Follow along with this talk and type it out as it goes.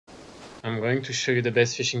I'm going to show you the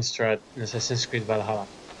best fishing strat in Assassin's Creed Valhalla.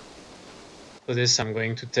 For this, I'm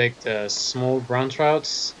going to take the small brown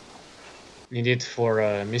trouts needed for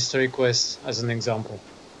a mystery quest as an example.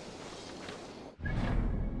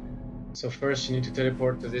 So first you need to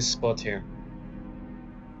teleport to this spot here.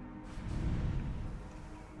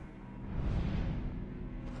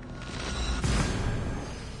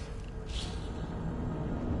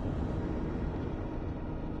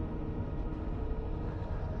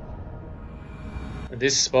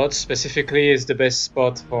 This spot specifically is the best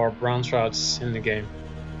spot for brown trouts in the game.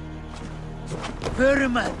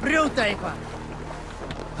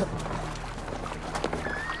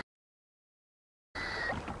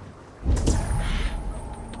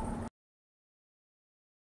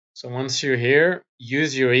 So once you're here,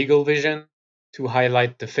 use your eagle vision to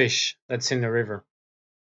highlight the fish that's in the river.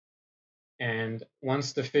 And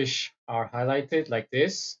once the fish are highlighted like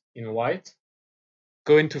this in white,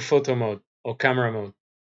 go into photo mode or camera mode.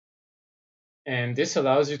 And this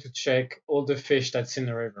allows you to check all the fish that's in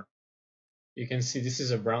the river. You can see this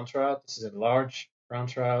is a brown trout, this is a large brown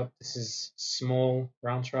trout, this is small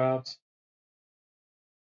brown trout,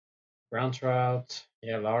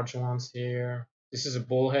 yeah, large ones here. This is a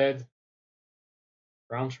bullhead,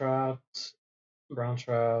 brown trout,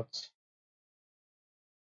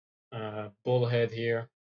 bullhead here.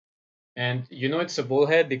 And you know it's a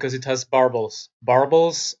bullhead because it has barbels.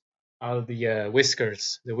 Barbels are the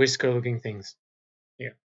whiskers, the whisker looking things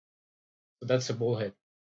here. So that's a bullhead.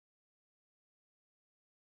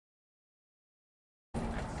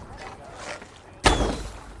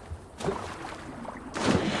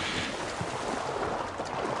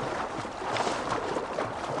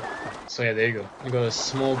 So yeah, there you go. You got a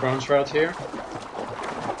small brown trout here.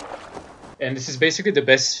 And this is basically the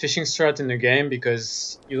best fishing strat in the game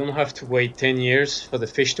because you don't have to wait 10 years for the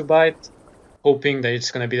fish to bite, hoping that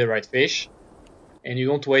it's going to be the right fish. And you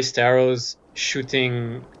don't waste arrows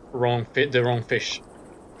shooting the wrong fish.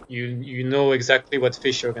 You know exactly what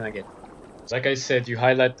fish you're going to get. So like I said, you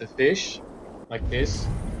highlight the fish like this.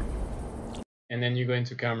 And then you go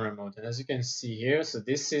into camera mode. And as you can see here, so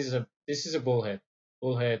this is a bullhead.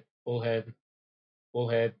 Bullhead. Bullhead,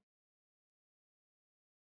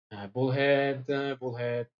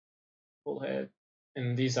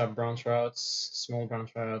 and these are brown trouts, small brown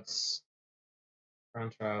trouts,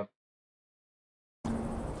 brown trout.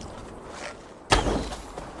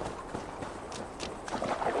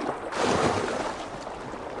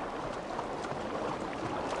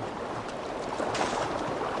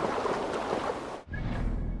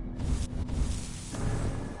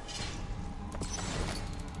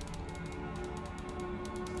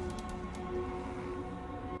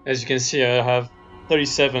 As you can see, I have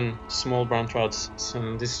 37 small brown trouts,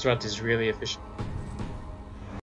 so this strat is really efficient.